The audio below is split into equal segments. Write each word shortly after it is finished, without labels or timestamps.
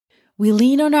We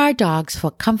lean on our dogs for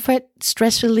comfort,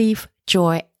 stress relief,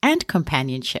 joy, and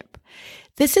companionship.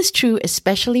 This is true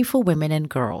especially for women and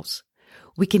girls.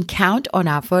 We can count on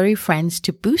our furry friends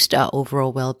to boost our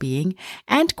overall well-being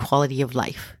and quality of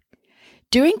life.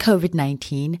 During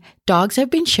COVID-19, dogs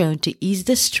have been shown to ease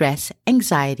the stress,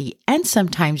 anxiety, and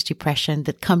sometimes depression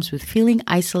that comes with feeling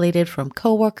isolated from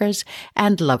coworkers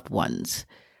and loved ones.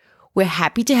 We're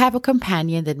happy to have a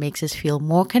companion that makes us feel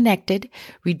more connected,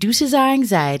 reduces our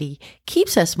anxiety,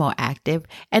 keeps us more active,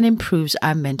 and improves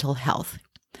our mental health.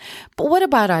 But what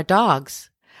about our dogs?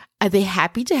 Are they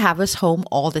happy to have us home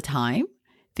all the time?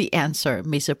 The answer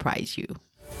may surprise you.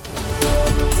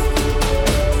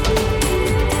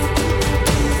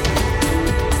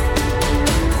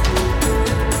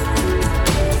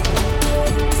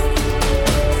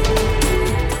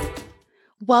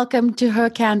 Welcome to Her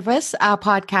Canvas, our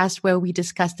podcast where we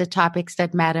discuss the topics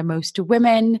that matter most to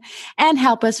women and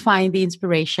help us find the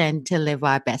inspiration to live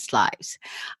our best lives.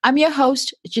 I'm your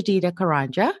host, Jadida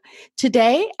Karanja.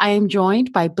 Today, I am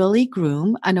joined by Billy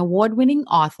Groom, an award-winning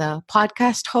author,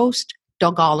 podcast host,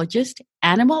 dogologist,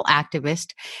 animal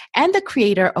activist, and the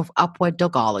creator of Upward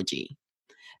Dogology.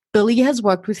 Billy has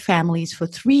worked with families for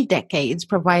 3 decades,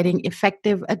 providing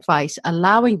effective advice,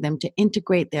 allowing them to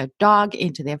integrate their dog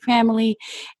into their family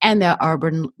and their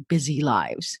urban, busy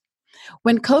lives.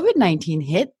 When COVID-19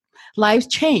 hit, lives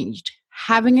changed,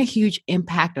 having a huge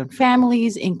impact on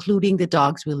families, including the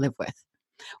dogs we live with.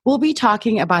 We'll be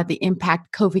talking about the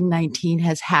impact COVID-19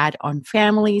 has had on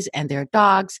families and their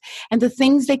dogs, and the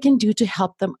things they can do to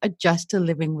help them adjust to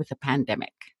living with the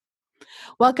pandemic.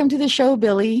 Welcome to the show,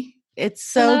 Billy. It's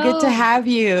so good to have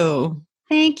you.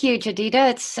 Thank you,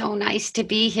 Jadida. It's so nice to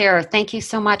be here. Thank you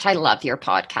so much. I love your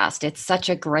podcast. It's such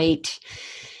a great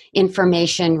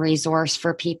information resource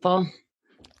for people.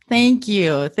 Thank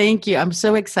you. Thank you. I'm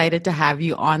so excited to have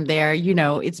you on there. You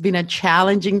know, it's been a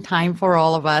challenging time for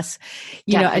all of us,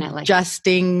 Definitely.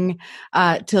 Adjusting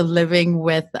to living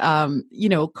with,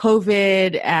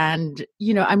 COVID. And,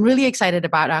 I'm really excited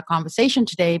about our conversation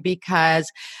today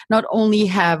because not only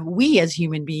have we as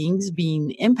human beings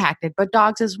been impacted, but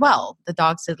dogs as well, the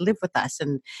dogs that live with us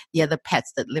and the other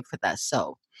pets that live with us.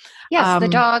 So yes, the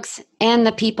dogs and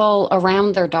the people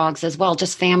around their dogs as well,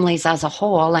 just families as a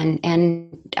whole. And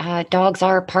dogs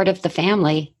are part of the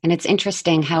family. And it's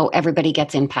interesting how everybody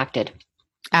gets impacted.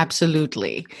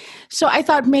 Absolutely. So I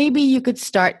thought maybe you could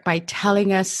start by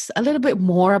telling us a little bit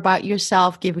more about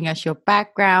yourself, giving us your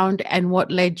background and what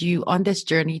led you on this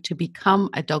journey to become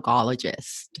a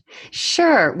dogologist.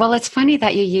 Sure. Well, it's funny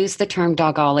that you use the term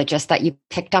dogologist, that you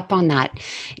picked up on that.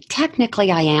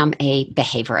 Technically, I am a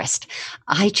behaviorist.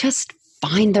 I just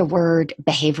find the word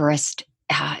behaviorist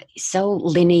so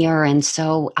linear and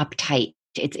so uptight.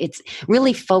 It's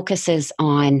really focuses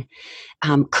on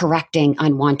correcting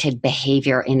unwanted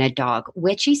behavior in a dog,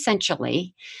 which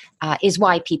essentially is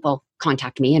why people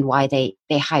contact me and why they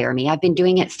hire me. I've been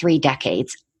doing it 3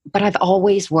 decades, but I've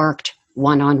always worked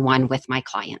one-on-one with my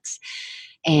clients.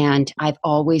 And I've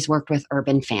always worked with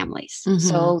urban families. Mm-hmm.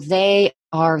 So they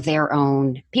are their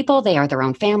own people. They are their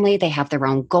own family. They have their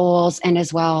own goals. And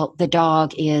as well, the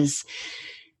dog is...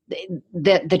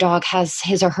 The dog has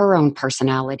his or her own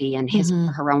personality and his or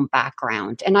her own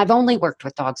background. And I've only worked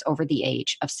with dogs over the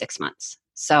age of 6 months.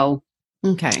 So,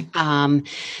 okay.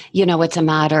 It's a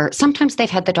matter, sometimes they've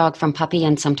had the dog from puppy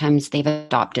and sometimes they've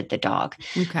adopted the dog.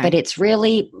 Okay. But it's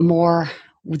really more,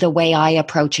 the way I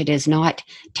approach it is not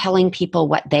telling people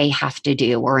what they have to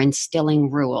do or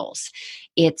instilling rules.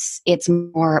 It's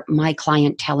more my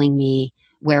client telling me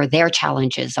where their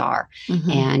challenges are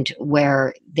and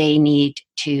where they need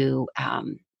to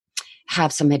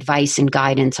have some advice and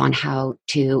guidance on how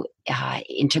to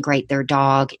integrate their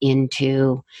dog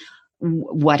into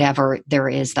whatever there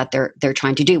is that they're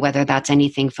trying to do, whether that's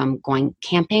anything from going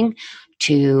camping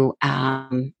to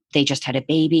they just had a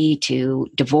baby, to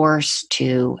divorce,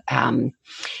 to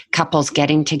couples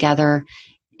getting together.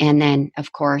 And then,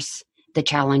 of course, the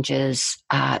challenges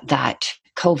that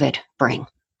COVID bring.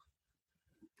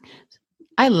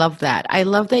 I love that. I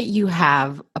love that you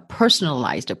have a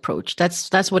personalized approach.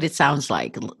 That's what it sounds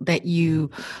like, that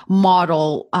you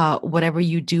model whatever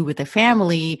you do with the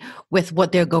family with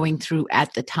what they're going through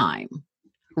at the time.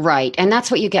 Right. And that's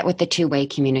what you get with the 2-way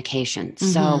communication.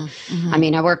 So, I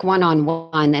mean, I work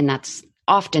one-on-one and that's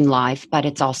often live, but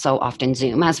it's also often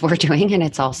Zoom as we're doing. And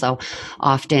it's also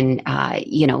often,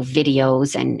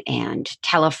 videos and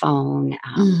telephone.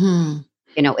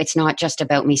 It's not just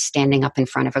about me standing up in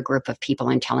front of a group of people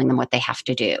and telling them what they have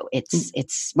to do.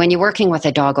 It's when you're working with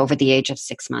a dog over the age of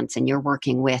 6 months and you're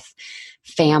working with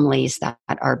families that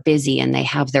are busy and they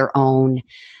have their own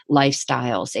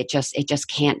lifestyles, it just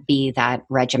can't be that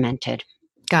regimented.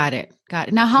 Got it.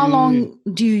 Now, how long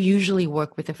do you usually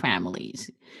work with the families?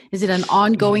 Is it an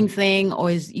ongoing thing,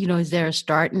 or is there a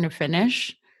start and a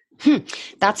finish?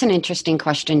 That's an interesting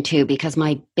question too, because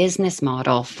my business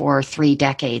model for 3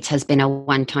 decades has been a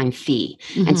one-time fee.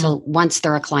 And so once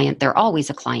they're a client, they're always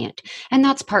a client. And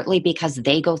that's partly because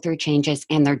they go through changes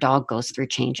and their dog goes through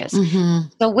changes.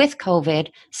 So with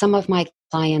COVID, some of my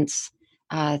clients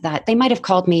that they might have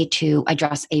called me to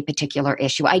address a particular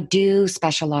issue. I do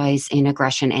specialize in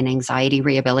aggression and anxiety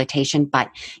rehabilitation, but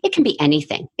it can be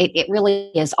anything. It really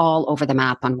is all over the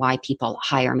map on why people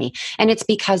hire me. And it's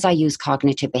because I use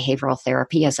cognitive behavioral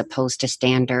therapy as opposed to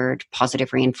standard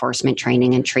positive reinforcement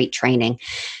training and treat training.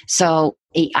 So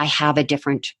I have a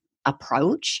different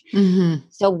approach.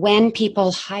 So when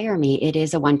people hire me, it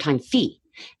is a one-time fee.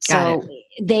 So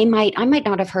I might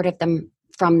not have heard of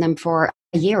from them for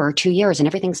a year or 2 years and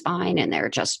everything's fine and they're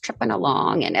just tripping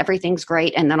along and everything's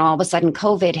great. And then all of a sudden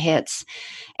COVID hits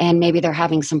and maybe they're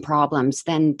having some problems.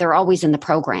 Then they're always in the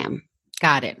program.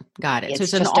 Got it. So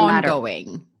it's an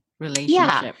ongoing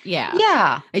relationship.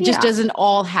 Yeah. It just doesn't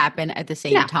all happen at the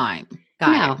same time.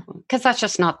 Got it. Because that's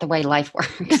just not the way life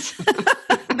works.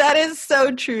 That is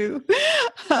so true.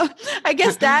 I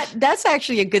guess that's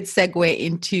actually a good segue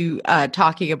into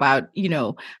talking about,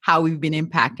 how we've been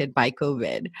impacted by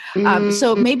COVID.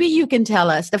 So maybe you can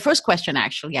tell us, the first question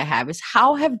actually I have is,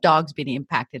 how have dogs been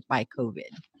impacted by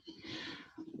COVID?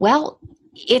 Well,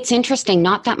 it's interesting,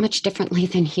 not that much differently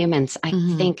than humans.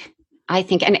 I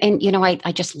think, and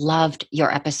I just loved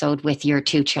your episode with your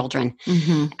 2 children.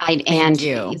 Thank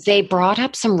you. They brought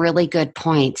up some really good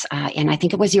points. And I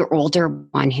think it was your older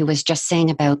one who was just saying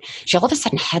about, she all of a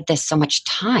sudden had so much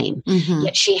time,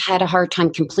 yet she had a hard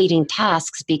time completing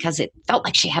tasks because it felt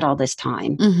like she had all this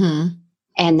time.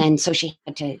 And then so she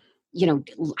had to,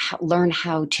 learn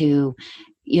how to,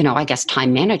 I guess,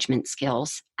 time management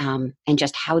skills and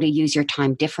just how to use your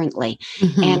time differently.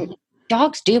 And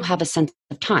dogs do have a sense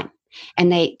of time.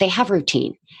 And they have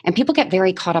routine, and people get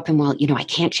very caught up in, I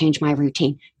can't change my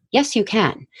routine. Yes, you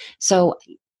can. So,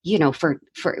 for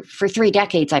 3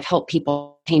 decades, I've helped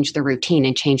people change their routine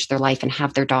and change their life and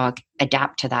have their dog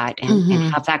adapt to that and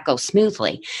have that go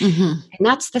smoothly. And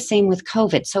that's the same with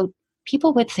COVID. So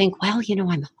people would think,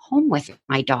 I'm home with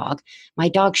my dog. My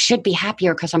dog should be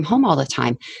happier because I'm home all the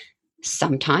time.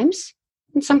 Sometimes,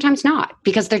 and sometimes not,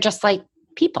 because they're just like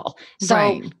people.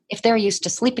 So if they're used to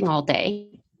sleeping all day,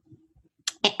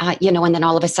 and then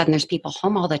all of a sudden there's people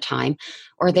home all the time,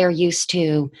 or they're used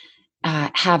to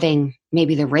having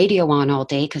maybe the radio on all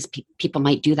day because people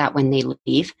might do that when they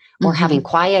leave, or having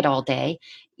quiet all day.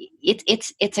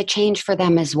 It's a change for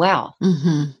them as well.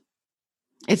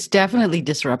 It's definitely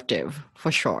disruptive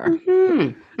for sure.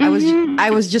 I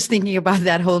was just thinking about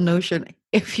that whole notion.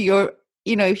 If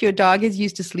your dog is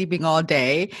used to sleeping all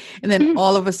day and then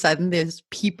all of a sudden there's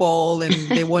people and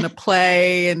they want to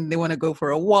play and they want to go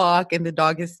for a walk and the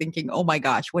dog is thinking, oh my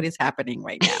gosh, what is happening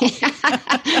right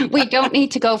now? We don't need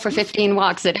to go for 15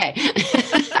 walks a day.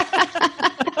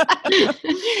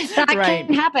 That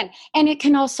can happen. And it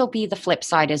can also be the flip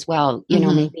side as well.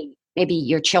 Maybe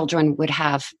your children would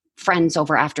have friends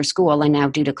over after school and now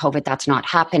due to COVID, that's not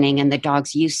happening. And the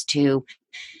dog's used to,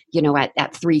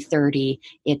 at 3:30,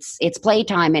 it's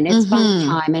playtime and it's fun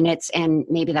time and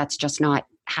maybe that's just not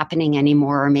happening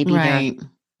anymore. Or maybe they're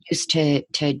used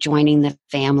to joining the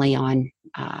family on,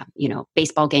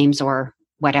 baseball games or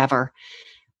whatever.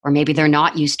 Or maybe they're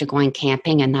not used to going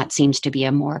camping, and that seems to be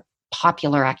a more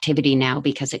popular activity now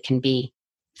because it can be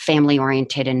family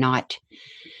oriented and not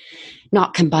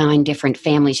combine different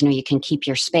families. You can keep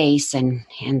your space.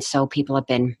 And so people have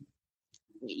been,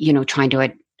 trying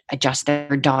to adjust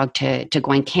their dog to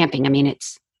going camping. I mean,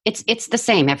 it's the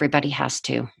same. Everybody has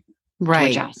to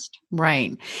adjust.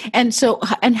 Right. And so,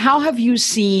 and how have you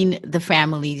seen the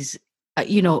families,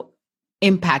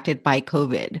 impacted by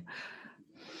COVID?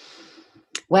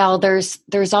 Well,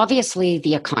 there's obviously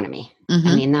the economy.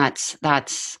 I mean, that's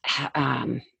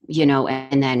and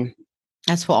then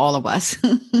that's for all of us.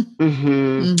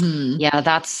 Yeah,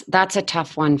 that's a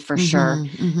tough one for sure.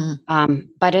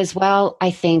 But as well,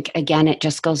 I think, again, it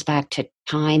just goes back to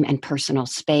time and personal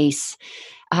space.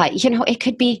 It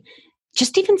could be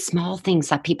just even small things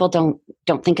that people don't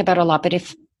think about a lot. But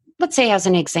if, let's say, as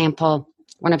an example,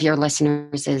 one of your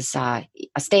listeners is a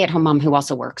stay-at-home mom who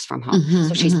also works from home.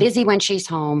 So she's busy when she's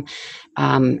home,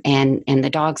 and the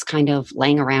dog's kind of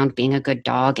laying around being a good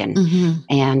dog,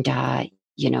 and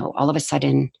all of a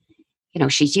sudden,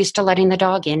 she's used to letting the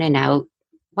dog in and out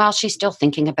while she's still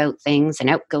thinking about things, and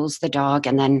out goes the dog.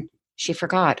 And then she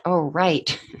forgot, oh,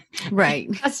 right. Right.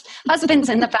 Husband's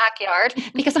in the backyard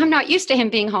because I'm not used to him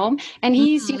being home. And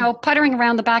he's, puttering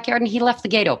around the backyard, and he left the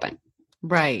gate open.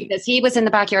 Right. Because he was in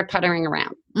the backyard puttering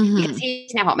around because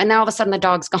he's now home. And then all of a sudden the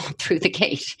dog's gone through the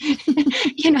gate,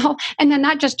 and then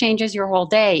that just changes your whole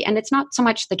day. And it's not so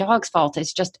much the dog's fault.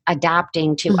 It's just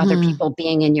adapting to other people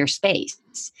being in your space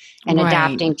and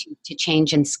adapting to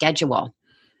change in schedule.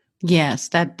 Yes,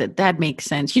 that makes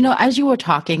sense. As you were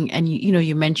talking, and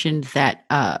you mentioned that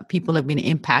people have been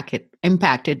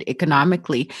impacted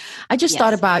economically. I just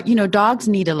thought about, dogs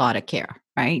need a lot of care,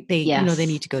 right? They they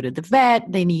need to go to the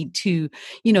vet. They need to,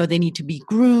 they need to be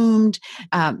groomed.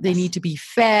 They need to be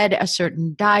fed a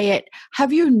certain diet.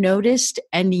 Have you noticed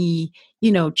any,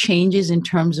 changes in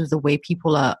terms of the way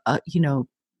people are,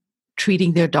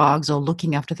 treating their dogs or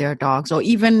looking after their dogs, or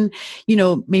even,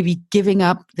 maybe giving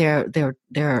up their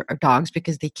dogs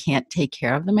because they can't take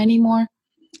care of them anymore?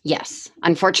 Yes,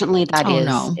 unfortunately,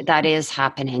 that is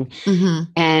happening,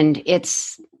 and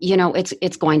it's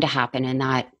it's going to happen. In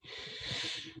that,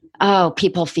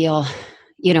 people feel,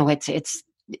 it's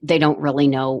they don't really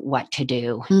know what to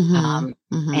do,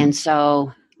 and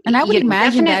so, and I would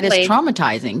imagine that is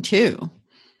traumatizing too.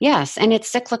 Yes, and it's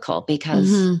cyclical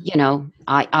because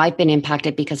I've been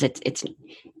impacted because it's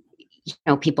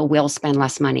people will spend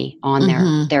less money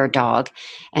on their dog,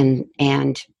 and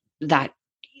that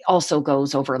also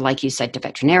goes over, like you said, to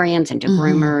veterinarians and to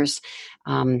groomers.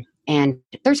 And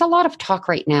there's a lot of talk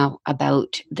right now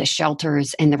about the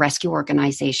shelters and the rescue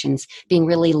organizations being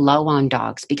really low on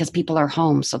dogs because people are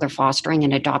home, so they're fostering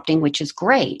and adopting, which is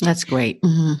great. That's great.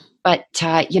 But,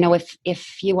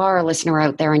 if you are a listener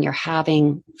out there and you're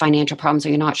having financial problems, or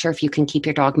you're not sure if you can keep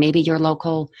your dog, maybe your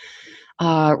local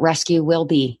rescue will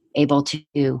be able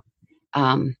to,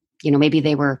 maybe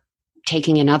they were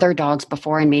taking in other dogs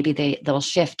before, and maybe they'll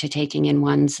shift to taking in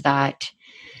ones that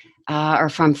are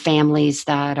from families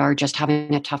that are just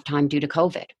having a tough time due to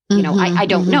COVID. I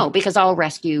don't know, because all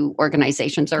rescue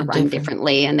organizations are run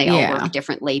differently and they all work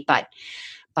differently. But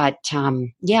a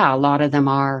lot of them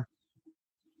are,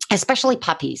 especially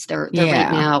puppies. They're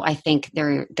right now, I think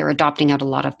they're adopting out a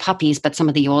lot of puppies, but some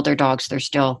of the older dogs, they're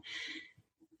still,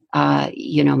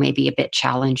 maybe a bit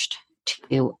challenged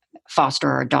to foster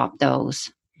or adopt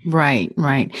those. Right.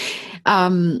 Now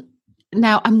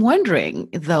I'm wondering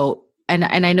though, and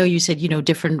I know you said,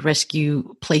 different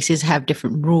rescue places have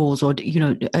different rules or,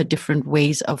 different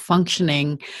ways of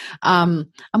functioning.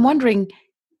 I'm wondering,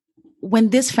 when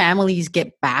these families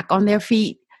get back on their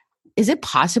feet, is it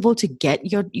possible to get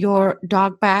your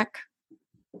dog back?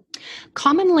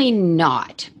 Commonly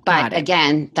not. But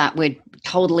again, that would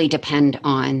totally depend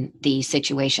on the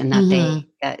situation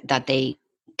that they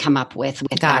come up with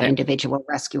that individual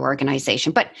rescue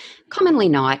organization. But commonly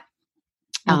not.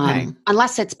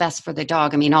 Unless it's best for the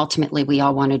dog. I mean, ultimately, we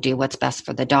all want to do what's best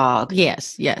for the dog.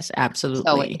 Yes, absolutely.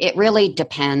 So it really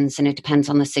depends, and it depends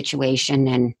on the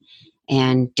situation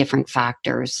and different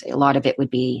factors. A lot of it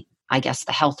would be, I guess,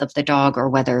 the health of the dog, or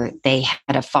whether they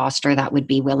had a foster that would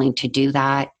be willing to do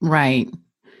that. Right.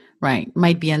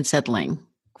 Might be unsettling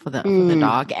for the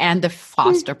dog and the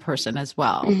foster person as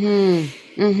well.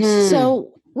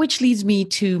 So, which leads me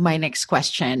to my next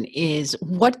question is,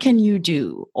 what can you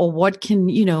do, or what can,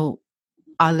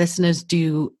 our listeners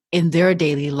do in their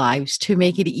daily lives to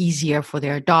make it easier for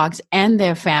their dogs and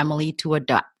their family to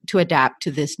adapt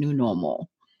to this new normal?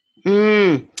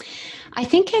 I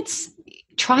think it's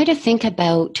try to think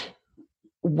about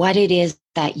what it is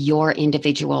that your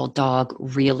individual dog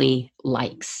really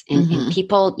likes. And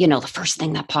people, the first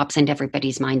thing that pops into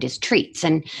everybody's mind is treats.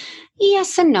 And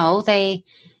yes and no, they,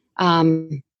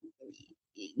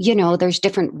 there's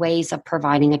different ways of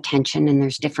providing attention, and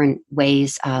there's different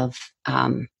ways of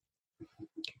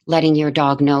letting your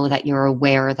dog know that you're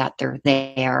aware that they're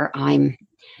there.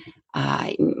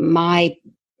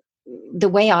 The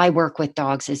way I work with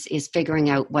dogs is figuring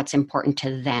out what's important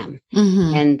to them,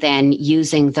 and then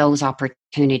using those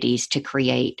opportunities to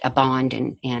create a bond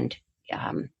and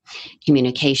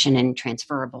communication and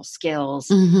transferable skills.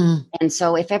 And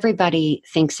so if everybody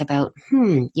thinks about,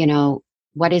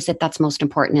 what is it that's most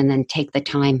important, and then take the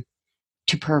time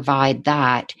to provide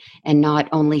that, and not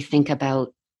only think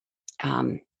about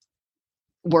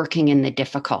working in the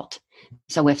difficult.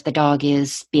 So if the dog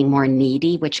is being more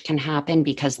needy, which can happen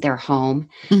because they're home,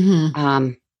 you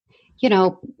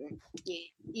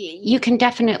can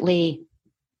definitely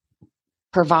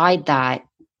provide that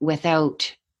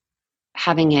without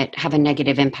having it have a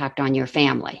negative impact on your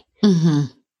family.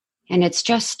 And it's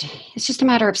just a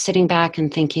matter of sitting back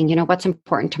and thinking, what's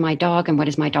important to my dog and what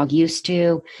is my dog used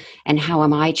to and how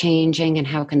am I changing and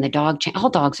how can the dog change? All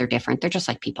dogs are different. They're just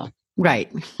like people.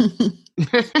 Right.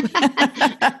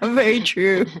 Very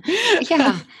true.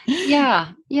 Yeah.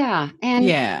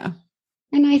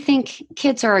 And I think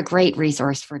kids are a great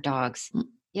resource for dogs.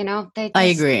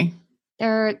 I agree.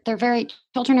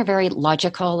 Children are very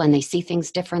logical and they see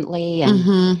things differently.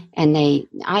 And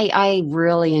I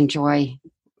really enjoy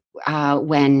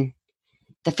when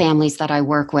the families that I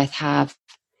work with have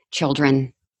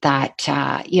children that,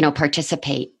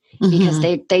 participate because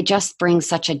they just bring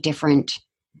such a different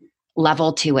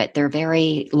level to it. They're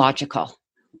very logical.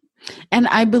 And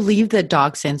I believe that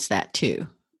dogs sense that too.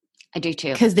 I do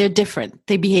too. Because they're different.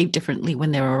 They behave differently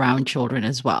when they're around children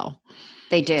as well.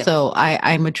 They do. So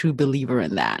I'm a true believer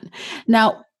in that.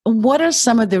 Now, what are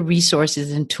some of the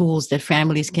resources and tools that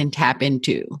families can tap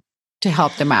into to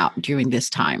help them out during this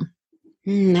time?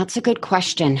 That's a good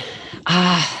question.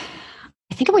 I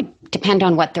think it would depend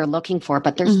on what they're looking for,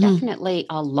 but there's definitely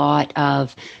a lot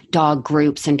of dog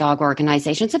groups and dog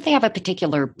organizations. If they have a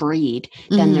particular breed,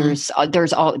 then there's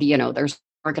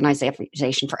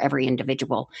organization for every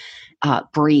individual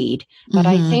breed. But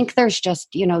I think there's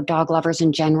just, dog lovers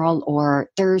in general, or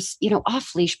there's,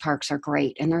 off-leash parks are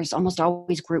great. And there's almost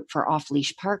always group for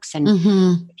off-leash parks. And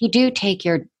if you do take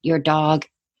your dog,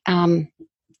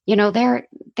 they're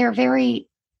very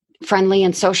friendly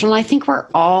and social. And I think we're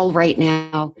all right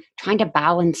now trying to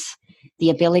balance the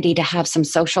ability to have some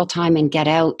social time and get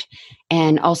out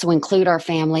and also include our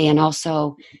family and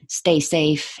also stay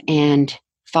safe and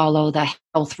follow the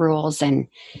health rules and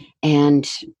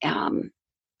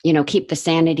keep the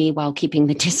sanity while keeping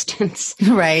the distance.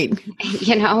 Right.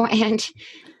 And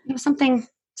something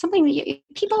that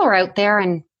people are out there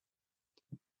and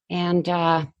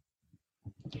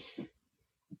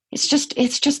it's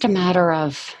just a matter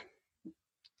of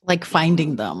like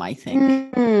finding them, I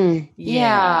think.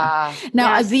 Yeah.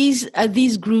 Now, yes. Are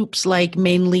these groups like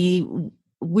mainly,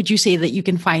 would you say that you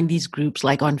can find these groups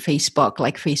like on Facebook,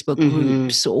 like Facebook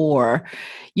groups or,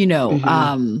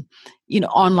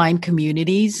 online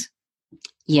communities?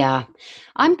 Yeah.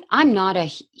 I'm not a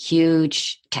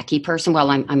huge techie person. Well,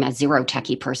 I'm a zero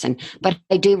techie person, but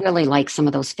I do really like some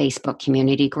of those Facebook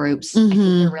community groups. I think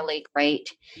they're really great.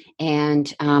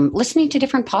 And listening to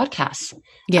different podcasts.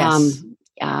 Yes.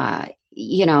 I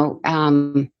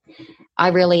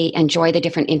really enjoy the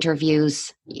different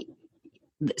interviews,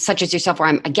 such as yourself, where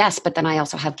I'm a guest, but then I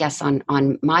also have guests on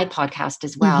my podcast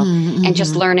as well, and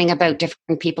just learning about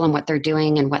different people and what they're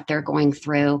doing and what they're going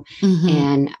through.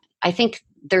 And I think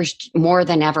there's more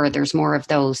than ever, there's more of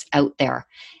those out there.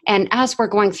 And as we're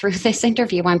going through this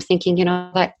interview, I'm thinking,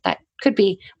 that could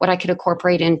be what I could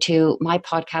incorporate into my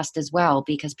podcast as well,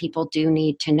 because people do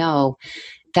need to know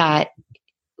that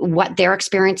what they're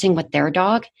experiencing with their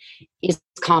dog is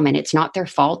common. It's not their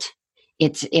fault.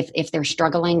 It's if they're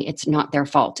struggling, it's not their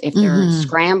fault. If they're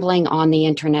scrambling on the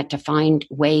internet to find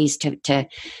ways to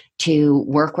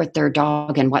work with their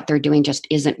dog and what they're doing just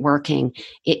isn't working,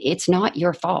 it's not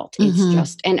your fault. It's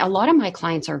just, and a lot of my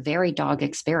clients are very dog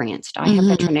experienced. I have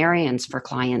veterinarians for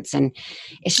clients, and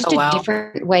it's just a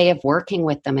different way of working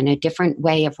with them and a different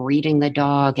way of reading the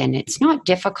dog. And it's not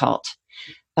difficult,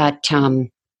 but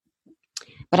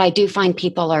I do find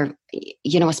people are,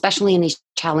 especially in these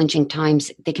challenging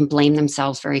times, they can blame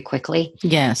themselves very quickly.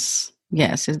 Yes.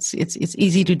 It's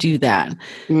easy to do that.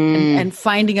 And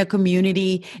finding a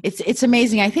community, it's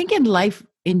amazing. I think in life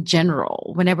in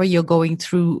general, whenever you're going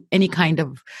through any kind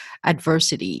of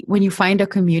adversity, when you find a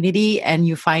community and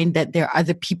you find that there are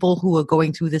other people who are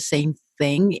going through the same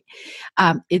thing,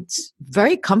 it's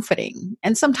very comforting.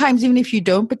 And sometimes even if you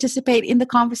don't participate in the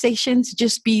conversations,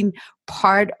 just being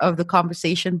part of the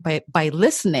conversation by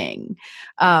listening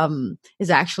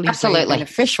is actually very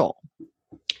beneficial.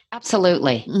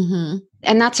 Absolutely.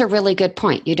 And that's a really good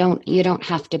point. You don't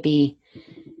have to be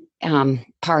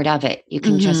part of it. You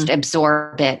can just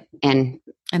absorb it and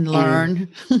learn.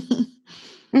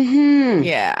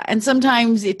 Yeah. And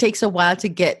sometimes it takes a while to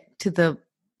get to the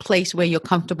place where you're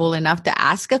comfortable enough to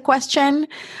ask a question.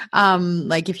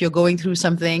 Like if you're going through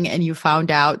something and you found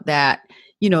out that,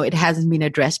 it hasn't been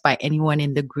addressed by anyone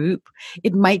in the group,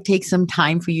 it might take some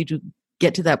time for you to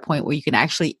get to that point where you can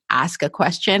actually ask a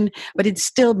question, but it's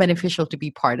still beneficial to be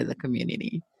part of the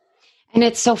community. And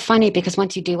it's so funny because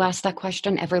once you do ask that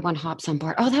question, everyone hops on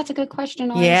board. Oh, that's a good question.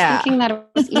 I was thinking that it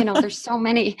was, there's so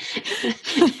many.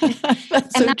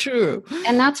 That's true.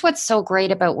 And that's what's so great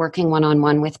about working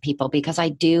one-on-one with people, because I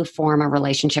do form a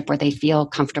relationship where they feel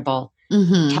comfortable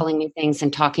telling me things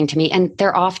and talking to me. And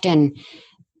they're often,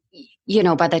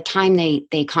 by the time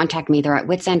they contact me, they're at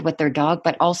wit's end with their dog,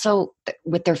 but also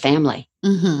with their family.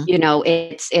 Mm-hmm.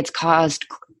 It's caused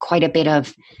quite a bit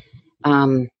of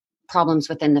problems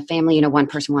within the family. One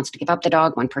person wants to give up the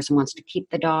dog, one person wants to keep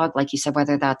the dog, like you said,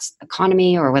 whether that's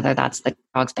economy or whether that's the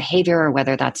dog's behavior or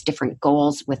whether that's different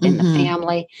goals within the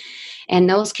family. And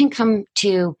those can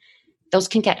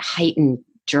get heightened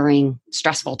during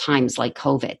stressful times like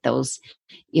COVID. Those,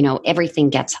 everything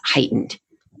gets heightened.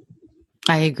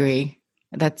 I agree.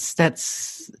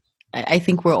 I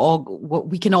think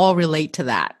we can all relate to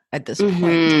that at this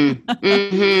point.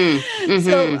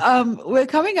 So we're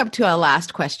coming up to our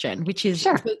last question, which is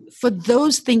for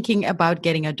those thinking about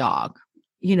getting a dog,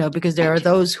 because there are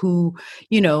those who,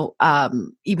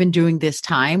 even during this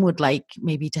time would like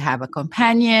maybe to have a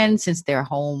companion since they're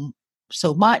home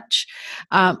so much.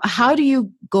 How do you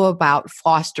go about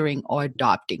fostering or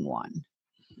adopting one?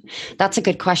 That's a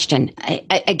good question.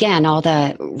 Again, all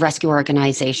the rescue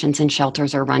organizations and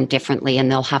shelters are run differently,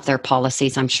 and they'll have their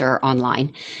policies, I'm sure,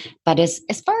 online. But as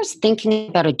far as thinking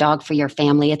about a dog for your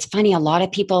family, it's funny. A lot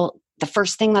of people, the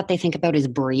first thing that they think about is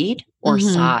breed or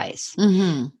size,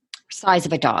 size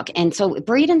of a dog. And so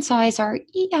breed and size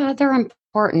they're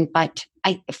important. But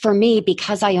for me,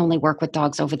 because I only work with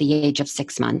dogs over the age of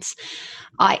 6 months,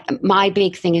 my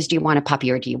big thing is, do you want a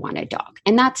puppy or do you want a dog?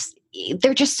 And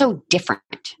they're just so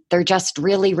different. They're just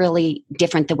really, really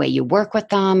different the way you work with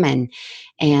them and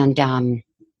how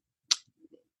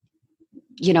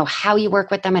you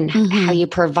work with them and how you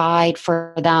provide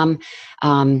for them.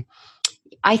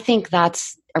 I think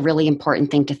that's a really important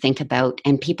thing to think about.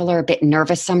 And people are a bit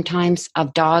nervous sometimes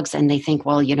of dogs, and they think,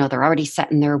 well, they're already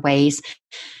set in their ways.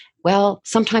 Well,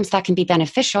 sometimes that can be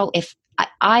beneficial. If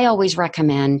I always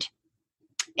recommend,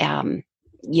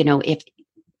 if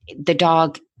the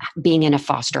dog being in a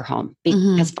foster home,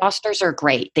 because fosters are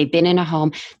great. They've been in a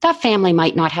home. That family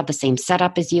might not have the same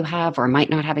setup as you have, or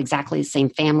might not have exactly the same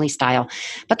family style,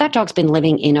 but that dog's been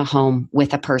living in a home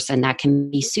with a person. That can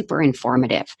be super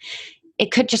informative.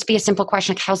 It could just be a simple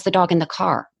question like, how's the dog in the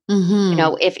car?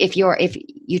 If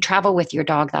you travel with your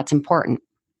dog, that's important.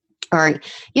 Or,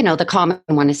 the common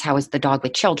one is, how is the dog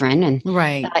with children? And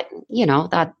right.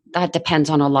 that depends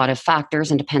on a lot of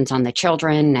factors and depends on the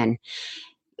children.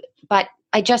 But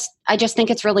I just think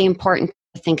it's really important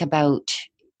to think about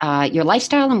your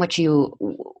lifestyle and what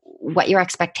your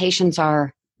expectations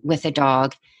are with a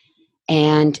dog,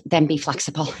 and then be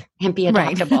flexible and be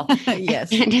adaptable. Right. Yes.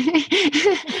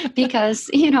 Because,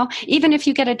 even if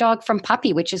you get a dog from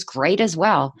puppy, which is great as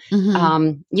well,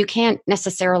 you can't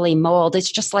necessarily mold.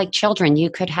 It's just like children. You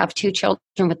could have 2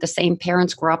 children with the same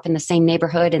parents, grow up in the same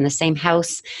neighborhood, in the same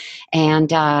house,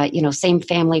 and, same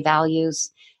family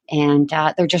values. And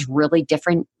they're just really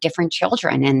different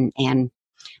children. And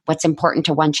what's important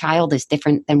to one child is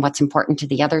different than what's important to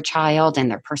the other child,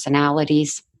 and their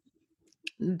personalities.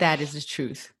 That is the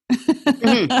truth.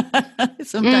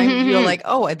 Sometimes you're like,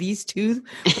 oh, are these 2 from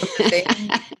the same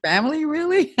family,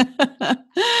 really?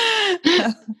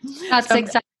 That's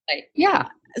exactly. Yeah.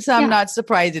 So I'm not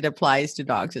surprised it applies to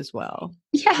dogs as well.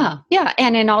 Yeah. Yeah.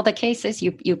 And in all the cases,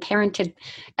 you parented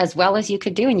as well as you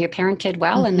could do, and you parented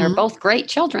well, and they're both great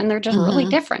children. They're just really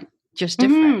different. Just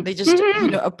different. They just,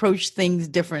 approach things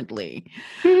differently.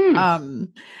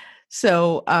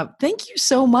 So thank you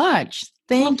so much.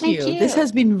 Thank you. This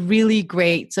has been really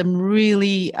great. Some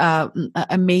really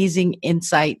amazing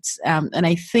insights. And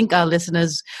I think our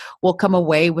listeners will come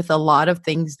away with a lot of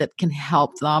things that can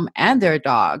help them and their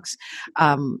dogs,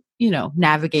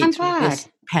 navigate through this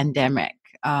pandemic.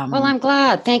 Well, I'm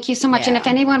glad. Thank you so much. Yeah. And if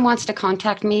anyone wants to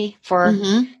contact me for,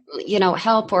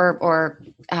 help or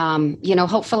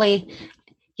hopefully,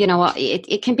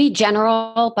 it can be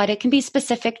general, but it can be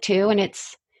specific too. And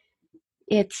it's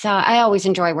I always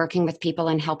enjoy working with people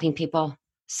and helping people.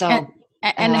 So,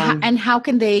 and how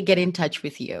can they get in touch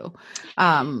with you?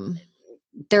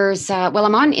 There's,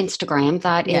 I'm on Instagram.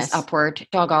 That is Upward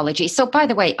Dogology. So by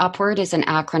the way, Upward is an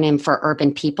acronym for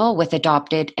Urban People with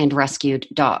Adopted and Rescued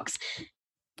Dogs.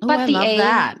 But I love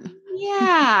that.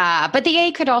 Yeah, but the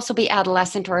A could also be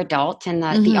adolescent or adult, and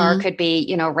the R could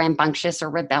be, rambunctious or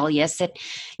rebellious.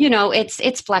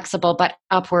 It's flexible, but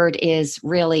Upward is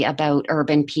really about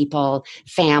urban people,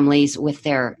 families with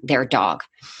their dog.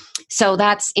 So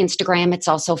that's Instagram. It's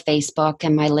also Facebook,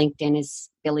 and my LinkedIn is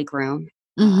Billy Groom,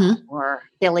 or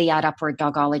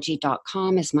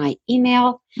billy@upwarddogology.com is my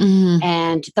email.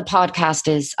 And the podcast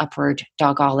is Upward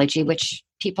Dogology, which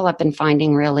people have been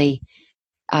finding really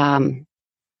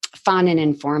fun and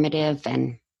informative,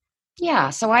 and Yeah.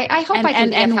 So I hope I can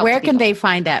be of And help where to can people. they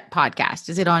find that podcast?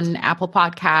 Is it on Apple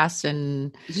Podcasts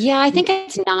and Yeah, I think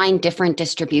it's 9 different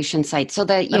distribution sites. So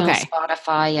that, okay.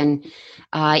 Spotify and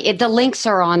the links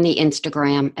are on the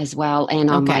Instagram as well and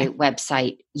on my Okay.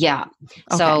 website. Yeah.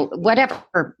 Okay. So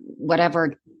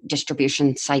whatever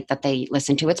distribution site that they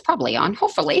listen to, it's probably on,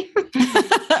 hopefully.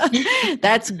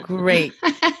 That's great.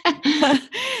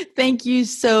 Thank you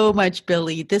so much,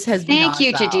 Billy. This has been Thank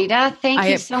you, awesome. Jadita. Thank I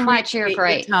you so much. You're appreciate your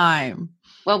great. time.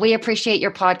 Well, we appreciate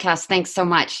your podcast. Thanks so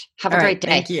much. Have a All right. great day.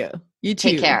 Thank you. You too.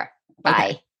 Take care. Bye.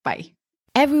 Okay. Bye.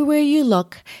 Everywhere you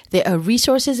look, there are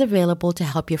resources available to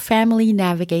help your family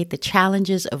navigate the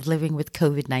challenges of living with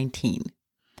COVID-19.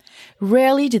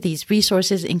 Rarely do these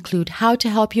resources include how to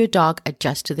help your dog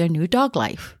adjust to their new dog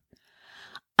life.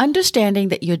 Understanding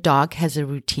that your dog has a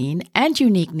routine and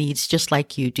unique needs just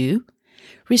like you do,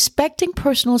 respecting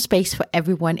personal space for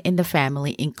everyone in the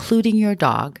family, including your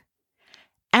dog,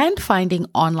 and finding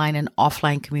online and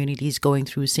offline communities going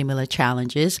through similar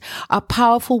challenges are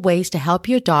powerful ways to help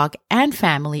your dog and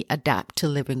family adapt to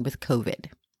living with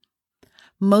COVID.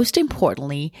 Most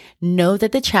importantly, know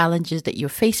that the challenges that you're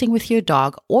facing with your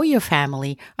dog or your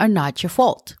family are not your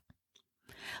fault.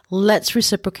 Let's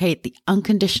reciprocate the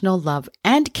unconditional love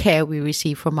and care we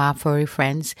receive from our furry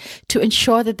friends to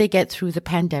ensure that they get through the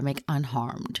pandemic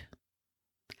unharmed.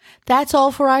 That's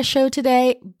all for our show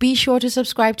today. Be sure to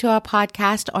subscribe to our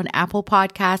podcast on Apple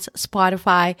Podcasts,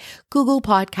 Spotify, Google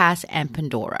Podcasts, and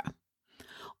Pandora.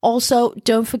 Also,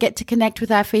 don't forget to connect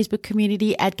with our Facebook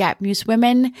community at Gap Muse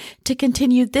Women to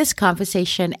continue this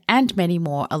conversation and many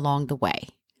more along the way.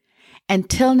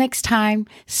 Until next time,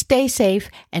 stay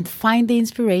safe and find the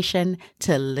inspiration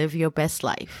to live your best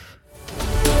life.